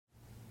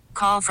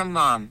Call from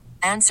mom.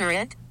 Answer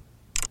it.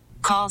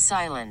 Call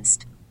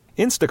silenced.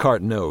 Instacart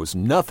knows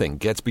nothing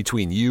gets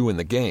between you and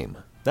the game.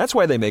 That's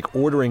why they make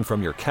ordering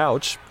from your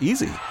couch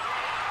easy.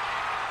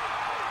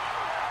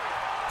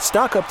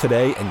 Stock up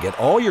today and get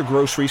all your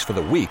groceries for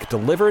the week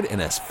delivered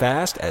in as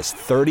fast as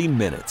 30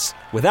 minutes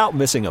without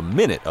missing a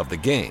minute of the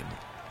game.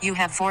 You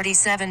have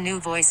 47 new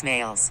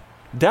voicemails.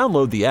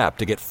 Download the app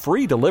to get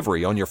free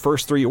delivery on your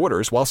first 3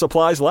 orders while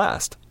supplies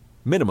last.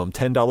 Minimum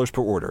 $10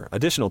 per order.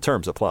 Additional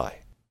terms apply.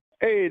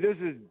 Hey, this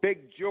is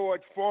Big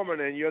George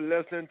Foreman, and you're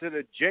listening to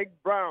the Jake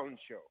Brown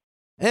Show.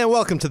 And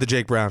welcome to the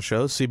Jake Brown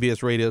Show,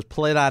 CBS Radio's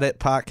Play.it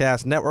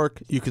podcast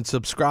network. You can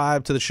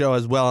subscribe to the show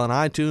as well on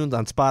iTunes,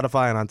 on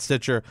Spotify, and on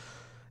Stitcher.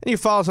 And you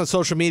follow us on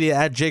social media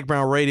at Jake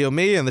Brown Radio,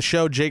 me and the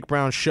show Jake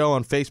Brown Show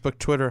on Facebook,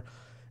 Twitter,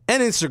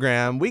 and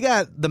Instagram. We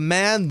got the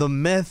man, the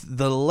myth,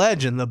 the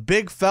legend, the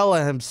big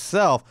fella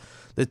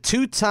himself, the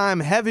 2-time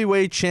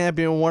heavyweight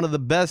champion, one of the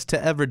best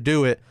to ever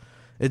do it.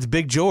 It's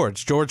Big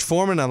George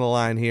Foreman on the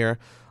line here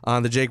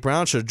on the Jake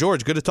Brown Show.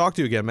 George, good to talk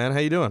to you again, man. How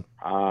you doing?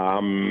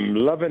 I'm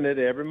loving it,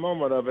 every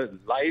moment of it,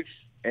 life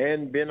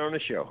and being on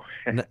the show.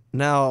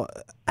 Now,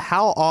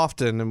 how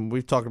often, and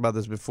we've talked about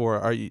this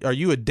before, are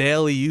you a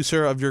daily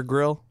user of your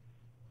grill?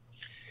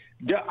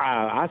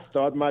 I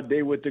start my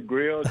day with the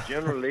grill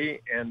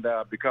generally, and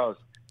because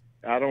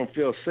I don't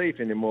feel safe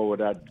anymore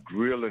without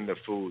grilling the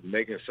food,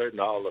 making certain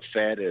all the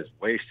fat is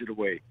wasted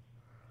away.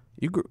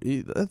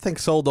 That thing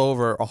sold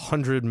over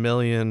 100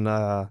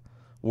 million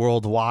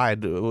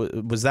worldwide.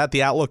 Was that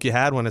the outlook you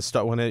had when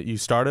you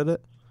started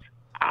it?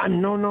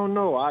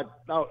 No. I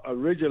thought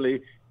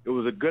originally it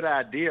was a good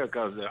idea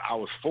because I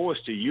was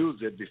forced to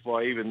use it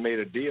before I even made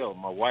a deal.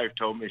 My wife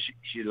told me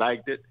she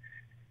liked it,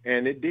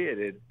 and it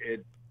did.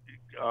 It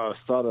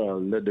sort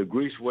of let the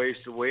grease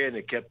waste away, and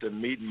it kept the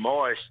meat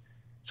moist.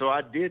 So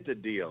I did the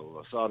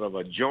deal, sort of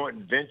a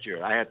joint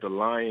venture. I had the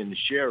lion's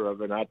share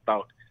of it, and I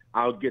thought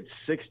I'll get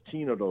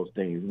 16 of those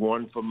things,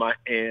 one for my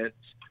aunts,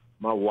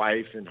 my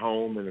wife, and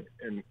home,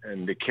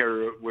 and to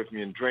carry it with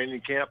me in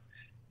training camp.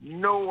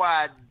 No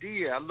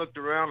idea. I looked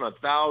around,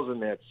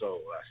 1,000 had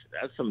sold. I said,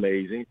 that's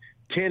amazing.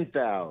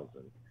 10,000,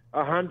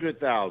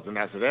 100,000.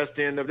 I said, that's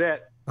the end of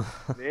that.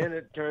 Then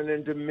it turned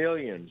into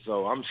millions.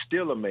 So I'm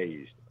still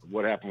amazed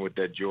what happened with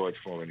that George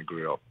Foreman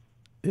grill.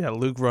 Yeah,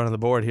 Luke running the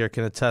board here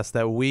can attest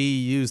that we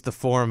use the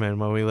Foreman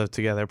when we live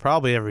together,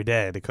 probably every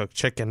day, to cook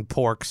chicken,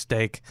 pork,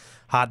 steak,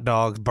 hot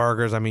dogs,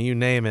 burgers. I mean, you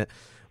name it.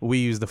 We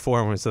use the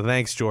Foreman, so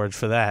thanks, George,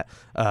 for that,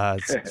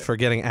 for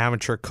getting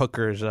amateur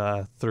cookers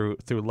through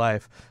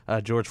life.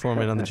 George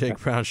Foreman on the Jake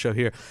Brown Show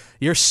here.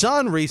 Your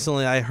son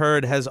recently, I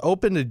heard, has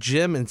opened a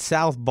gym in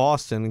South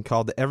Boston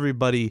called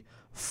Everybody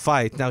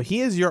Fight. Now,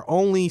 he is your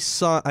only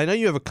son. I know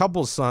you have a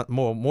couple sons,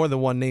 more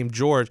than one named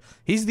George.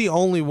 He's the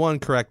only one,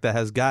 correct, that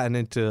has gotten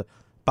into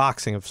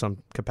boxing of some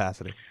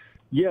capacity.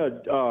 Yeah,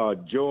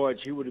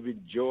 George, he would be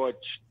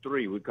George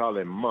 3. We call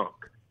him Monk.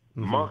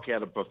 Mm-hmm. Monk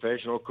had a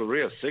professional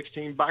career,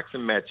 16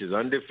 boxing matches,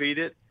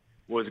 undefeated,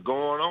 was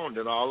going on.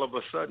 Then all of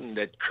a sudden,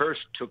 that curse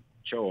took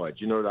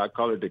charge. You know, I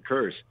call it the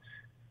curse,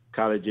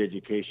 college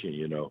education,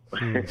 you know.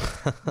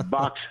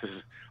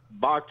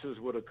 Boxers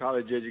with a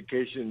college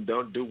education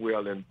don't do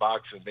well in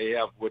boxing. They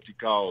have what you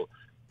call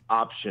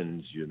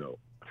options, you know.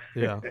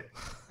 Yeah.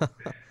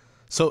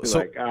 So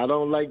I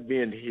don't like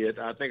being hit.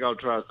 I think I'll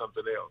try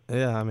something else.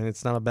 Yeah, I mean,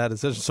 it's not a bad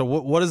decision. So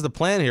what is the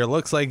plan here? It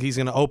looks like he's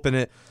going to open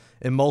it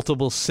in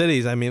multiple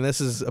cities. I mean,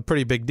 this is a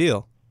pretty big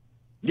deal.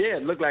 Yeah,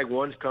 it looked like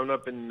one's coming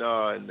up in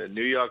the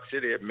New York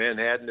City at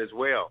Manhattan as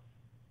well.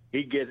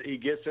 He gets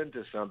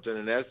into something,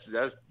 and that's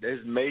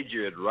his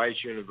major at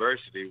Rice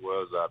University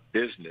was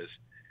business.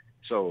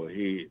 So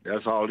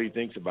that's all he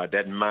thinks about.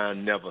 That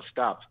mind never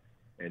stops,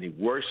 and he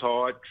works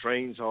hard,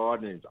 trains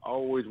hard, and he's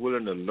always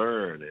willing to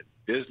learn. And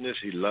business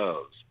he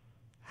loves.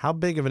 How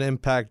big of an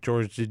impact,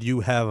 George, did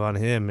you have on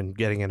him in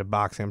getting into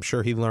boxing? I'm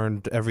sure he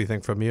learned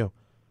everything from you.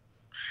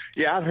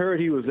 Yeah, I heard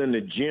he was in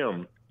the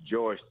gym,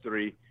 George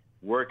 3,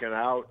 working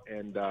out,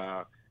 and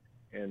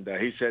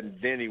he said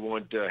then he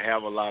wanted to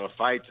have a lot of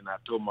fights. And I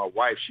told my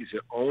wife, she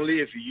said, only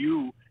if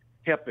you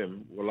help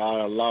him will I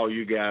allow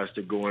you guys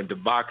to go into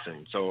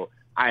boxing. So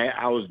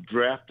I was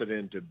drafted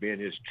into being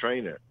his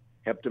trainer,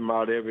 helped him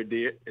out every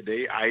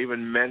day. I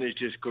even managed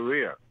his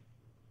career.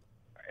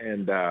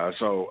 And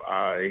so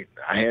I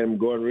had him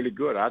going really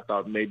good. I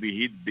thought maybe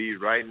he'd be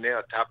right now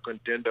top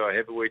contender or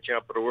heavyweight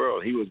champ of the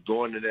world. He was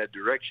going in that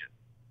direction.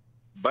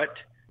 But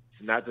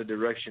it's not the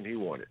direction he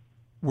wanted.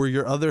 Were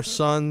your other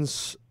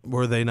sons,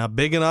 were they not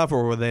big enough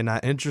or were they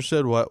not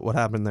interested? What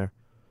happened there?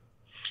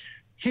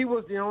 He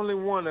was the only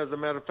one. As a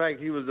matter of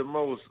fact, he was the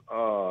most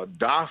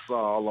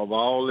docile of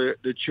all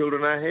the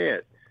children I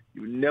had.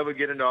 You would never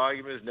get into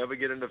arguments, never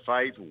get into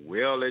fights,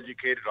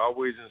 well-educated,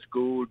 always in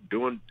school,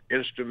 doing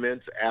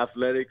instruments,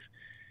 athletics.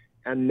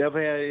 I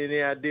never had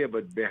any idea,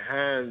 but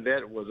behind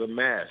that was a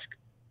mask.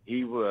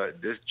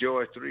 This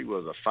George 3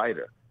 was a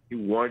fighter. He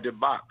wanted to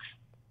box.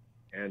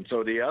 And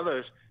so the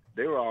others,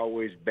 they were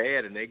always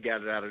bad, and they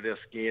got it out of their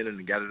skin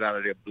and got it out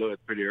of their blood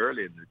pretty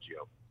early in the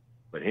gym.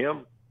 But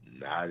him,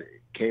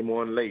 it came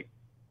on late.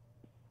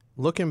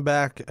 Looking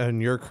back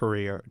on your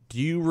career, do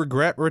you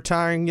regret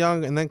retiring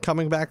young and then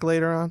coming back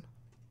later on?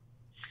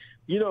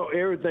 You know,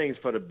 everything's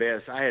for the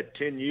best. I had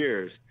 10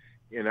 years,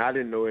 and I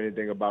didn't know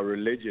anything about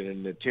religion.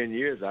 In the 10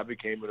 years, I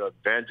became an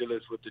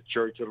evangelist with the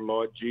Church of the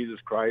Lord Jesus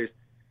Christ,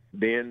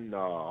 then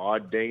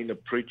ordained a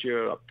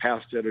preacher, a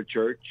pastor at a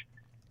church,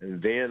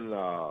 and then,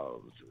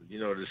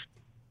 this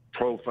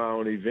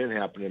profound event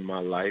happened in my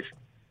life.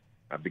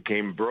 I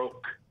became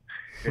broke.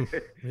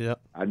 Yeah.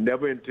 I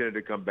never intended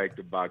to come back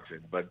to boxing,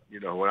 but,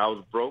 when I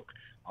was broke,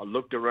 I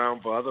looked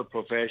around for other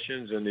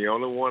professions, and the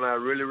only one I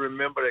really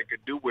remember that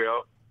could do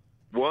well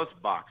was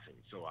boxing.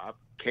 So I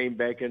came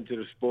back into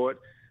the sport.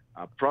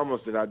 I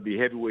promised that I'd be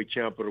heavyweight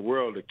champ of the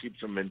world to keep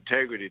some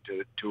integrity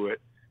to it.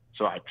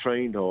 So I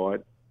trained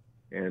hard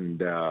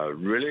and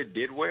really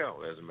did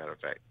well, as a matter of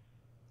fact.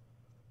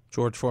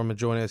 George Foreman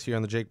joining us here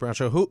on the Jake Brown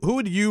Show. Who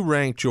would you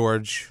rank,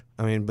 George,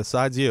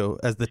 besides you,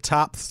 as the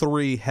top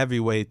 3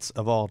 heavyweights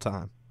of all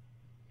time?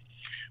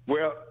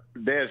 Well,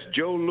 there's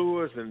Joe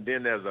Louis, and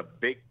then there's a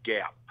big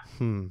gap.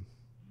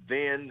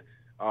 Then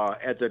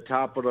at the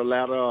top of the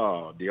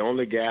ladder, the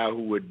only guy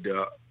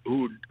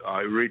who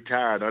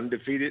retired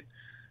undefeated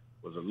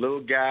was a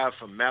little guy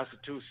from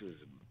Massachusetts,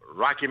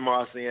 Rocky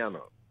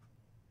Marciano.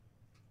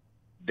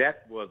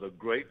 That was a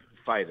great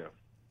fighter.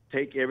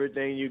 Take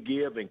everything you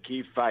give and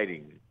keep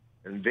fighting.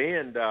 And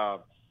then,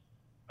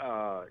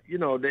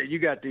 you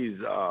got these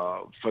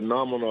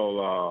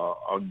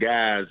phenomenal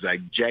guys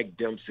like Jack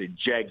Dempsey,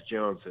 Jack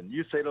Johnson.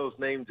 You say those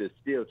names that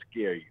still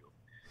scare you.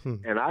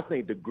 And I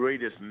think the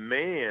greatest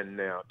man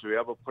now to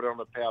ever put on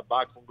a pair of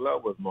boxing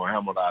gloves was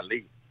Muhammad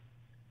Ali.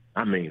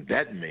 I mean,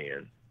 that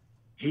man,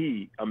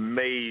 he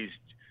amazed.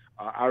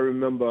 I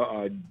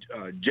remember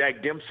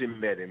Jack Dempsey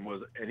met him,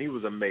 and he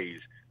was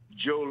amazed.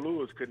 Joe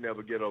Louis could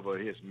never get over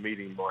his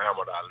meeting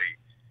Muhammad Ali.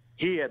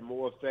 He had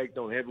more effect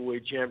on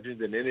heavyweight champions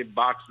than any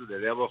boxer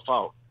that ever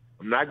fought.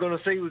 I'm not going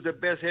to say he was the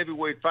best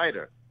heavyweight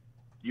fighter.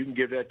 You can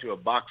give that to a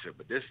boxer,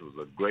 but this was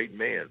a great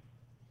man.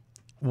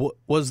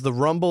 Was the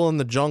Rumble in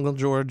the Jungle,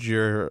 George,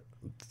 your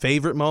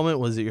favorite moment?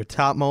 Was it your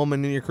top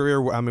moment in your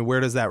career? Where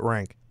does that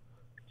rank?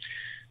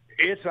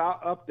 It's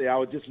up there. I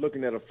was just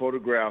looking at a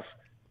photograph.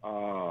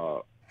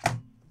 Maybe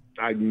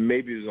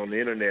it was on the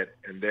internet,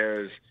 and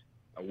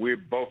we're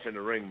both in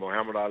the ring,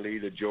 Muhammad Ali,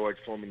 the George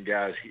Foreman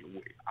guys.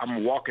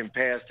 I'm walking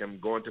past him,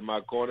 going to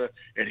my corner,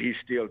 and he's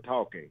still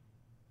talking.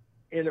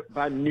 And if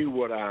I knew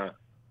what I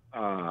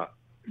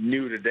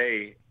knew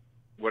today,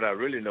 what I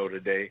really know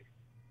today,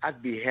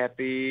 I'd be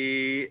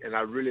happy, and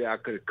I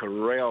could have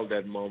corralled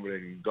that moment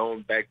and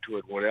gone back to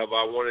it whenever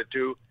I wanted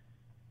to.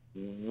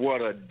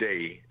 What a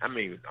day.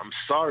 I'm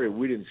sorry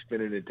we didn't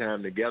spend any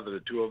time together,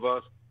 the two of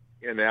us,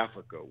 in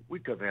Africa. We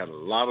could have had a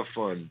lot of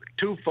fun.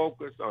 Too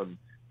focused on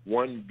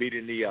one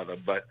beating the other,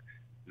 but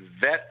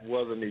that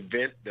was an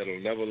event that'll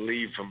never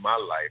leave from my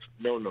life.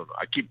 No.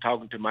 I keep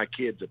talking to my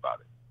kids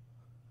about it.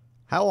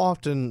 How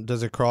often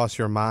does it cross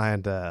your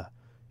mind,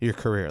 your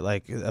career?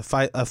 Like a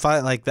fight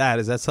like that,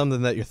 is that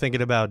something that you're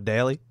thinking about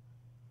daily?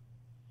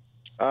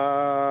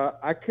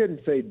 I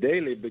couldn't say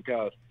daily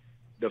because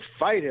the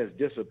fight has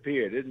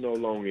disappeared. It no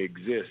longer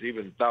exists,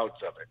 even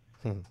thoughts of it.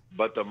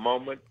 But the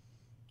moment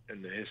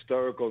and the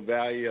historical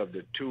value of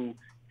the two,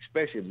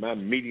 especially my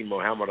meeting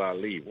Muhammad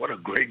Ali, what a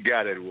great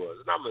guy that was.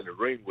 And I'm in the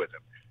ring with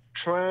him,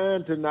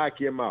 trying to knock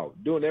him out,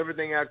 doing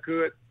everything I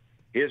could.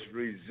 His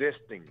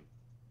resisting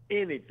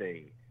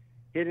anything.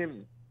 Hit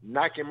him,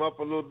 knock him up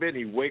a little bit,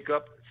 he wake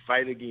up,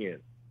 fight again.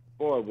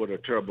 Boy, what a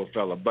terrible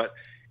fella. But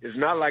it's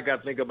not like I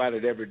think about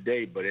it every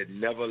day, but it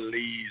never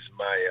leaves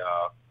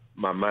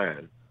my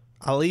mind.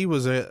 Ali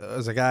was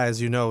a guy,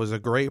 as you know, was a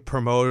great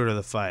promoter to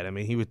the fight.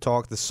 He would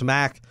talk the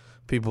smack.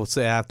 People would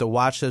say, I have to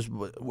watch this.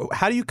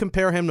 How do you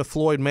compare him to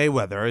Floyd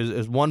Mayweather?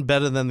 Is one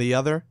better than the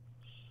other?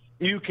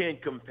 You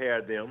can't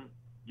compare them.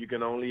 You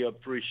can only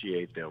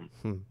appreciate them.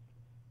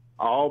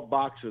 All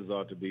boxers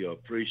are to be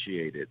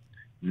appreciated,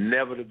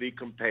 never to be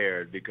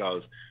compared,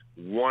 because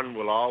one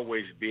will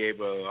always be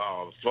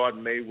able Floyd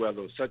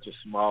Mayweather was such a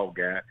small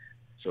guy,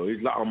 so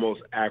he's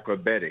almost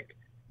acrobatic.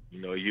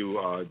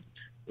 You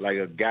like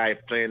a guy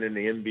playing in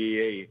the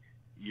NBA,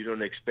 you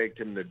don't expect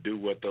him to do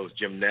what those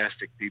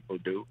gymnastic people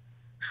do.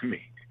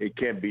 It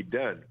can't be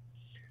done.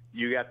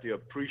 You have to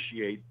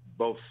appreciate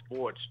both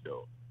sports,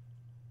 though.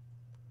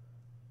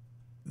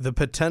 The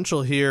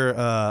potential here,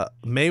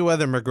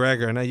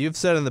 Mayweather-McGregor. Now, you've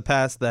said in the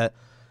past that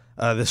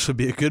this would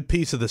be a good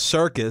piece of the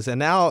circus, and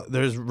now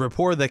there's a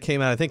report that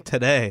came out, I think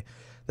today,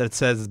 that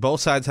says both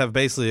sides have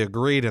basically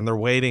agreed, and they're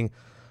waiting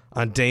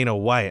on Dana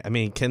White.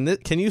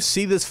 Can you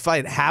see this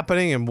fight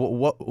happening, and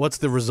what's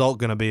the result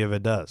going to be if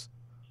it does?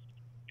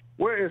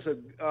 Where is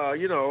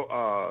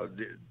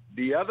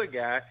the other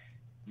guy?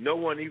 No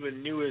one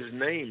even knew his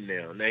name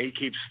now. Now he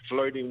keeps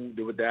flirting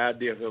with the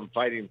idea of him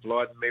fighting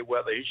Floyd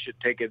Mayweather. He should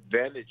take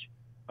advantage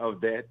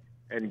of that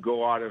and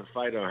go out and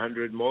fight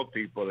 100 more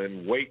people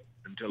and wait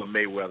until a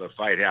Mayweather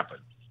fight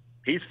happens.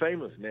 He's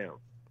famous now.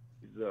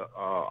 He's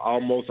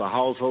almost a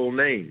household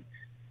name.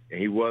 And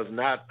he was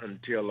not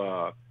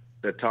until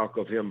the talk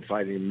of him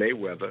fighting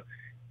Mayweather.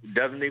 It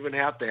doesn't even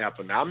have to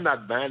happen. I'm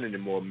not buying any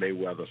more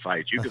Mayweather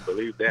fights. You can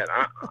believe that.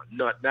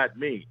 Not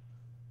me.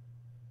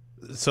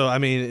 So, I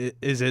mean,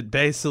 is it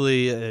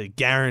basically a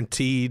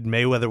guaranteed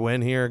Mayweather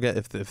win here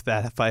if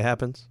that fight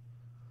happens?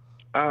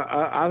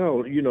 I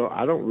don't,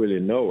 I don't really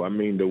know. I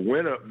mean, the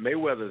winner,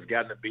 Mayweather's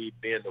got to be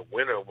being the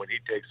winner when he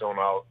takes on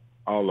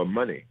all the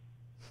money.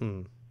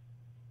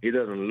 He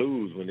doesn't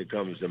lose when it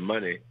comes to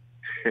money.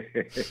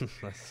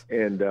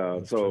 And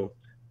so true.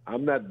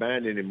 I'm not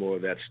buying any more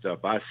of that stuff.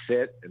 I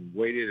sat and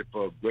waited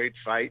for a great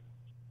fight,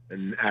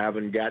 and I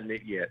haven't gotten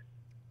it yet.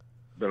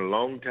 It's been a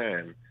long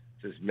time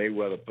since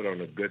Mayweather put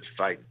on a good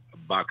fight, a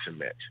boxing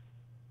match.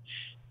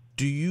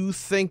 Do you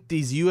think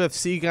these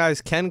UFC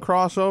guys can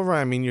cross over?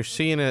 I mean, you're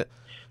seeing it,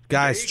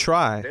 guys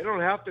try. They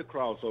don't have to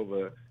cross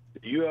over. The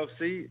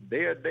UFC,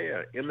 they're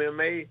there.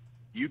 MMA,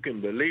 you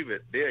can believe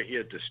it, they're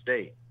here to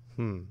stay.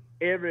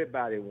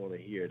 Everybody want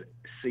to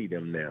see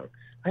them now.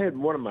 I had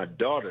one of my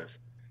daughters.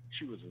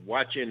 She was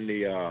watching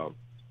the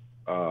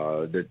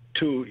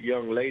two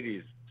young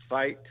ladies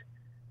fight,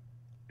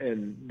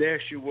 and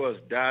there she was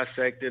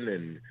dissecting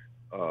and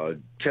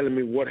telling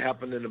me what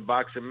happened in the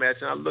boxing match.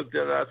 And I looked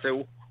at her. I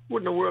said, "What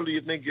in the world do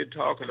you think you're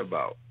talking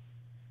about?"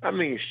 I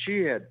mean,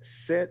 she had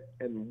sat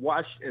and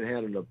watched and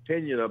had an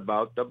opinion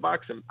about the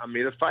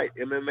fight,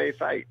 MMA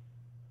fight.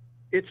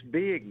 It's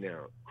big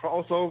now.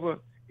 Crossover.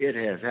 It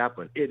has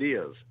happened. It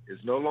is.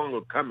 It's no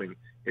longer coming.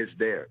 It's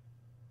there.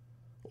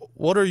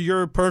 What are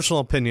your personal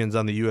opinions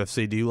on the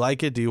UFC? Do you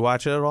like it? Do you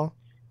watch it at all?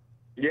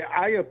 Yeah,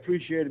 I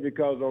appreciate it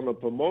because on the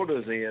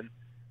promoters' end,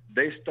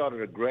 they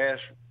started a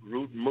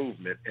grassroots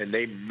movement, and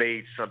they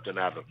made something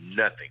out of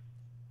nothing.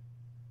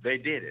 They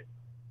did it.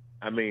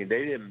 I mean,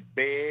 they didn't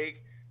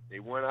beg.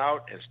 They went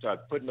out and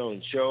started putting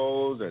on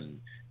shows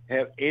and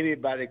have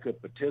anybody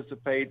could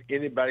participate.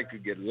 Anybody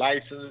could get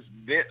licensed.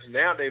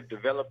 Now they've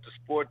developed the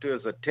sport to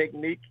as a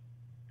technique.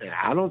 And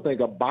I don't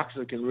think a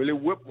boxer can really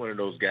whip one of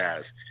those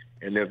guys.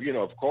 And if,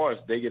 of course,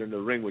 they get in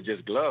the ring with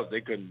just gloves,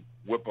 they couldn't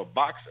whip a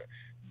boxer.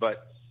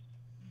 But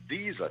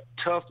these are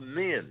tough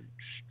men,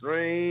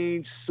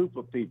 strange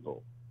super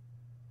people.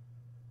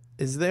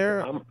 Is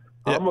there?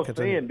 I'm a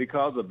fan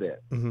because of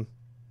that. Mm-hmm.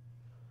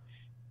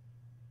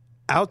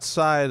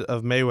 Outside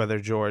of Mayweather,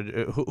 George,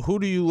 who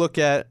do you look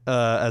at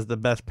as the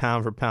best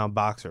pound-for-pound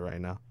boxer right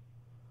now?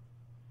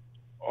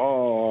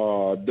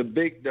 Oh, the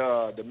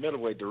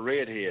middleweight, the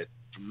redhead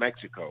from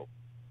Mexico.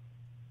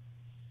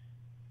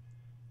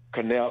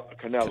 Canelo.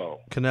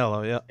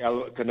 Canelo, yeah.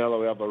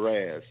 Canelo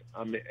Alvarez.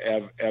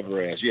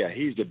 Alvarez. Yeah,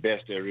 he's the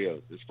best there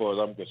is, as far as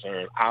I'm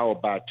concerned. I will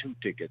buy 2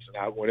 tickets.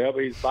 And whenever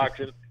he's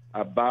boxing,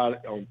 I buy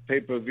it on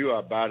pay-per-view.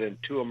 I buy it in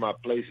 2 of my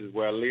places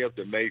where I live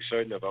to make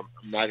certain if I'm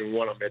not in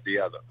one, I'm at the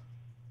other.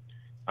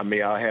 I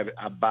mean,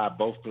 I buy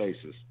both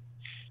places.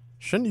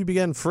 Shouldn't you be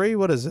getting free?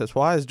 What is this?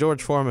 Why is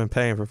George Foreman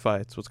paying for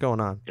fights? What's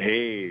going on?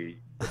 Hey,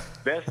 the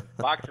best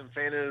boxing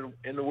fan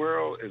in the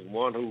world is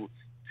one who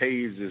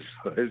pays his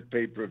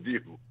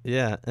pay-per-view.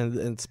 Yeah,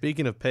 and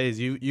speaking of pays,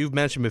 you've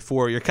mentioned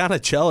before, you're kind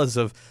of jealous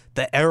of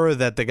the era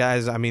that the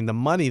guys, I mean, the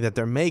money that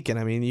they're making.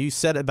 I mean, you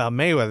said about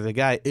Mayweather. The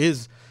guy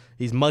he's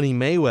Money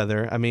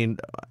Mayweather. I mean,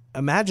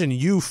 imagine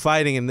you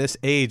fighting in this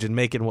age and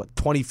making,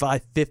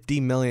 $25,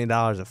 $50 million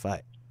a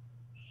fight.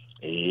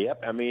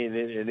 Yep, I mean,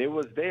 and it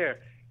was there.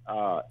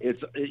 The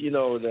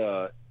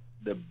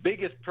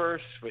biggest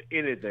purse for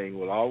anything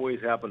will always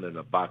happen in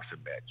a boxing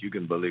match. You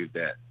can believe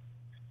that.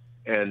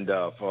 And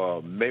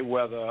for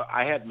Mayweather,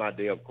 I had my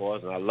day, of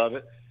course, and I love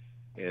it.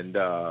 And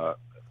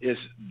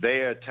it's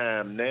their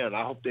time now, and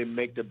I hope they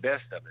make the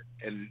best of it.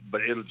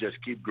 But it'll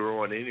just keep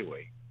growing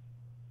anyway.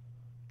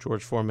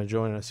 George Foreman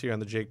joining us here on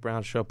the Jake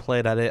Brown Show.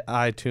 Played at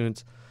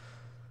iTunes,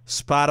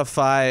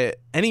 Spotify.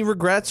 Any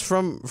regrets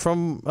from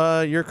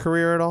your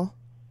career at all?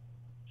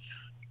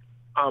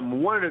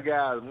 I'm one of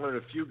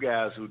the few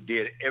guys who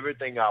did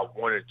everything I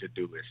wanted to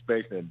do,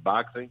 especially in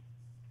boxing.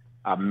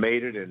 I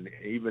made it and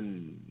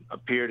even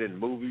appeared in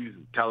movies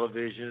and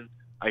television.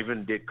 I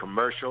even did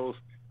commercials.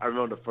 I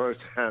remember the first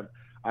time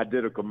I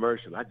did a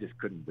commercial, I just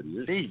couldn't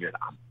believe it.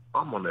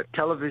 I'm on a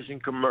television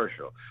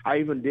commercial. I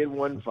even did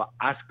one for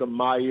Oscar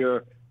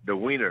Mayer, The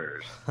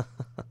Wieners.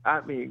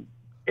 I mean,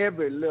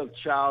 every little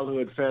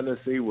childhood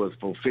fantasy was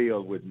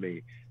fulfilled with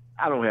me.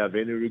 I don't have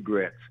any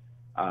regrets,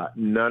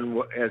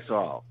 none at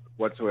all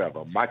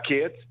whatsoever. My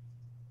kids,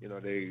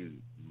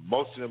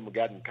 most of them have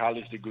gotten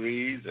college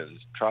degrees and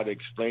try to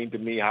explain to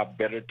me how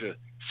better to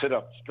sit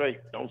up straight.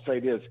 Don't say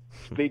this,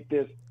 speak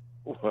this.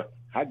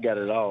 I got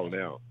it all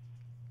now.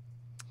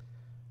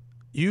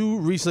 You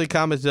recently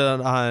commented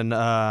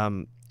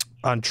on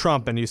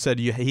Trump, and you said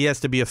he has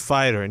to be a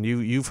fighter, and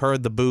you've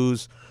heard the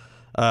boos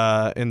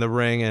in the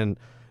ring. And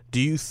do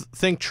you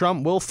think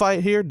Trump will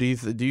fight here? Do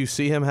you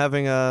see him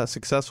having a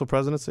successful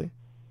presidency?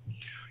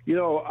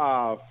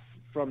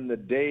 From the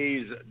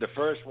days, the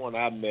first one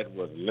I met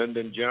was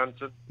Lyndon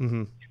Johnson.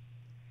 Mm-hmm.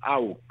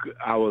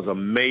 I was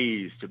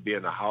amazed to be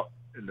in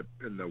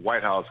the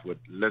White House with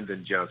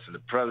Lyndon Johnson, the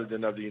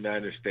President of the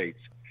United States.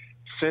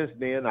 Since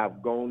then,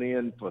 I've gone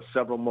in for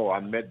several more. I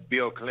met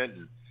Bill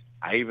Clinton.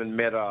 I even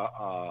met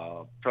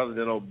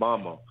President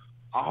Obama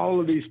all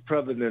of these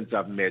presidents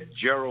I've met,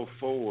 Gerald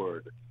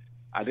Ford.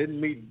 I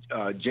didn't meet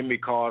Jimmy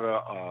Carter,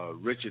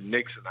 Richard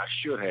Nixon. I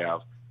should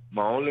have.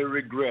 My only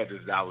regret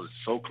is I was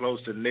so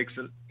close to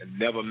Nixon and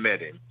never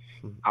met him.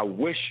 I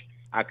wish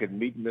I could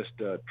meet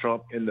Mr.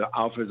 Trump in the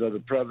office of the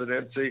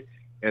presidency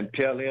and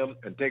tell him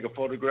and take a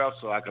photograph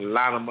so I could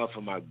line him up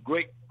for my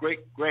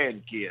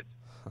great-great-grandkids.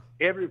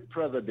 Every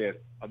president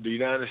of the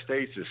United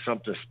States is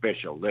something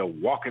special. They're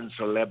walking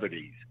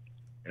celebrities,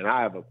 and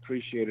I have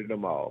appreciated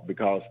them all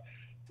because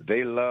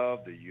they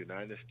love the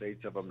United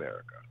States of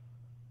America.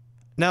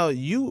 Now,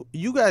 you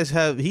guys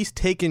have, he's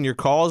taken your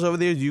calls over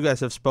there? You guys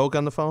have spoke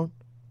on the phone?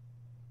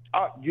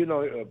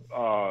 Donald,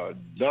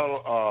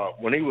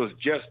 when he was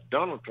just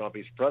Donald Trump,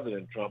 he's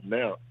President Trump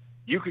now,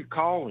 you could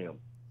call him.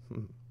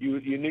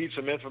 You need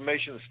some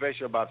information,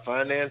 especially about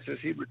finances,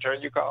 he'd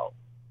return your call.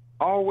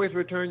 Always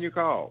return your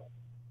call.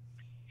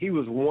 He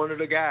was one of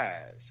the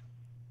guys.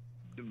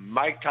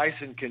 Mike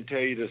Tyson can tell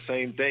you the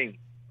same thing.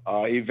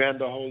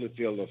 Evander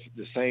Holyfield,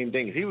 the same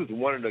thing. He was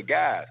one of the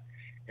guys.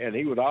 And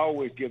he would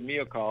always give me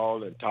a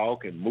call and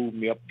talk and move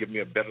me up, give me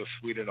a better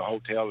suite in a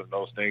hotel and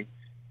those things.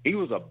 He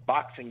was a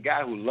boxing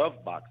guy who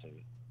loved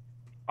boxing.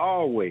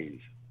 Always.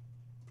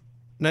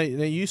 Now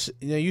you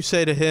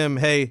say to him,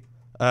 "Hey,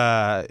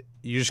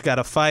 you just got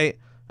to fight."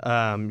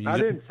 I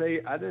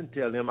didn't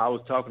tell him I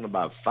was talking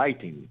about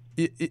fighting.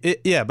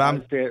 Yeah,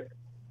 but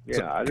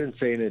I didn't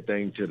say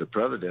anything to the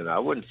president. I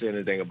wouldn't say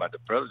anything about the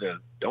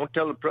president. Don't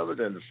tell the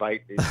president to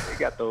fight. They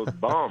got those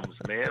bombs,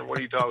 man. What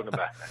are you talking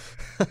about?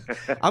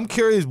 I'm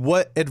curious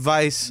what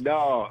advice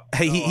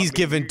he's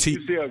given to you.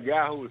 You see a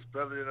guy who was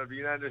president of the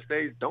United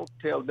States, don't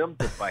tell them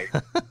to fight.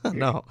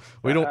 No,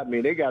 we don't. I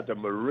mean, they got the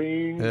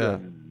Marines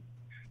and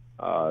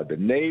the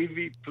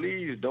Navy.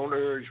 Please don't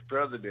urge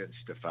presidents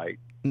to fight.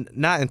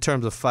 Not in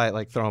terms of fight,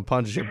 like throwing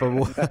punches, but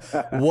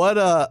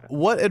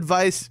what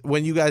advice,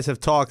 when you guys have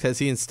talked, has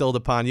he instilled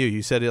upon you?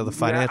 You said the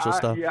financial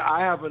stuff. Yeah,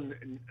 I haven't,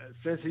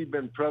 since he's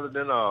been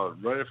president or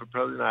running for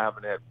president, I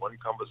haven't had one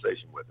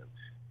conversation with him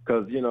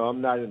because,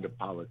 I'm not into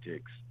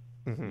politics.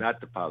 Mm-hmm.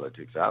 Not the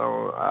politics.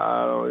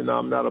 I'm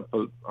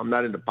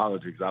not into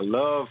politics. I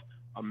love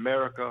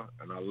America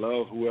and I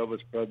love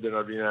whoever's president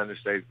of the United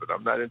States, but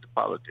I'm not into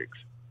politics.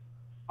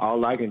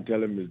 All I can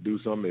tell him is do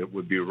something that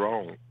would be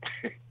wrong.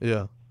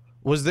 Yeah.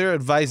 Was there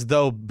advice,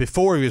 though,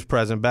 before he was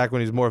president, back when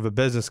he was more of a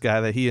business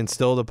guy, that he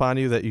instilled upon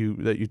you that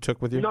you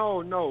took with you?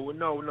 No.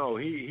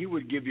 He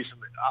would give you some.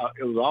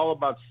 It was all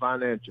about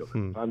financial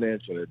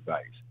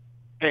advice,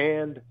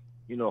 and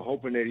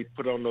hoping that he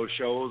put on those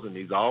shows, and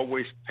he's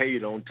always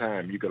paid on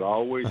time. You could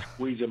always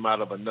squeeze him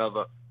out of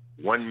another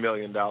 $1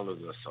 million or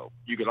so.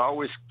 You could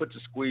always put the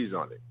squeeze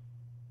on it.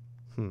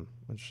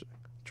 Interesting.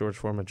 George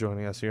Foreman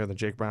joining us here on the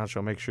Jake Brown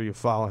Show. Make sure you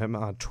follow him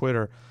on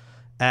Twitter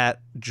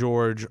at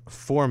George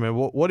Foreman.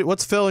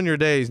 What's filling your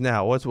days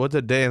now? What's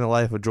a day in the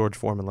life of George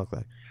Foreman look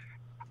like?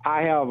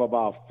 I have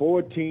about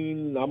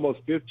 14,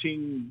 almost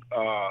 15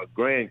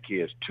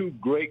 grandkids, 2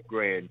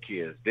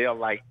 great-grandkids. They're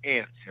like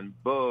ants and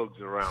bugs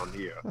around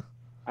here.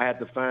 I had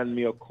to find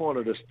me a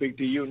corner to speak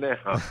to you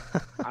now.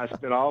 I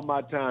spent all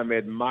my time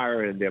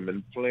admiring them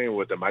and playing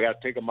with them. I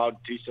got to take them out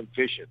and teach them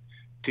fishing,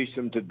 teach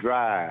them to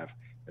drive,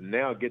 and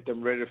now get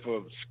them ready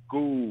for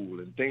school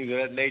and things of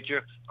that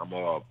nature. I'm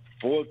a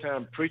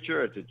full-time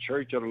preacher at the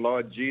Church of the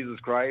Lord Jesus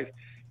Christ.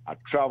 I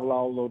travel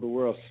all over the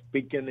world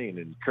speaking and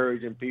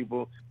encouraging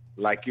people.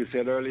 Like you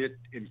said earlier,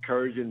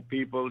 encouraging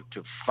people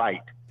to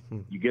fight.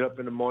 You get up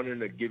in the morning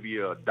to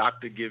a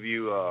doctor give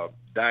you a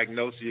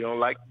diagnosis you don't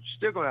like, you're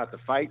still going to have to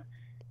fight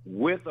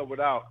with or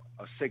without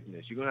a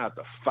sickness. You're going to have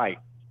to fight.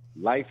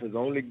 Life is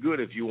only good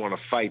if you want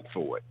to fight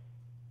for it.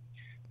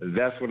 And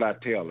that's what I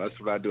tell. That's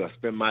what I do. I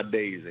spend my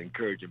days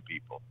encouraging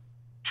people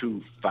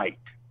to fight.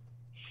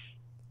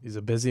 He's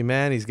a busy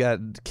man. He's got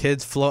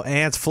ants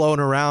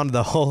floating around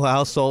the whole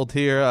household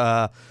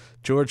here.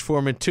 George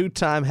Foreman,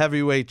 2-time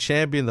heavyweight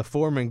champion, the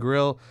Foreman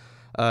Grill.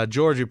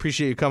 George, we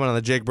appreciate you coming on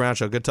the Jake Brown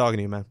Show. Good talking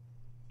to you, man.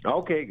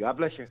 Okay, God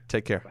bless you.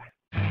 Take care. Bye.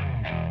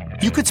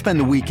 You could spend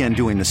the weekend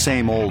doing the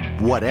same old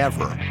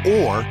whatever,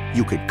 or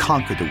you could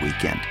conquer the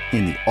weekend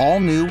in the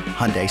all-new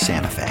Hyundai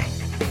Santa Fe.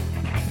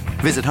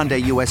 Visit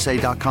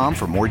HyundaiUSA.com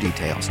for more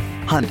details.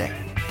 Hyundai,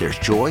 there's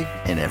joy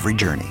in every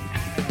journey.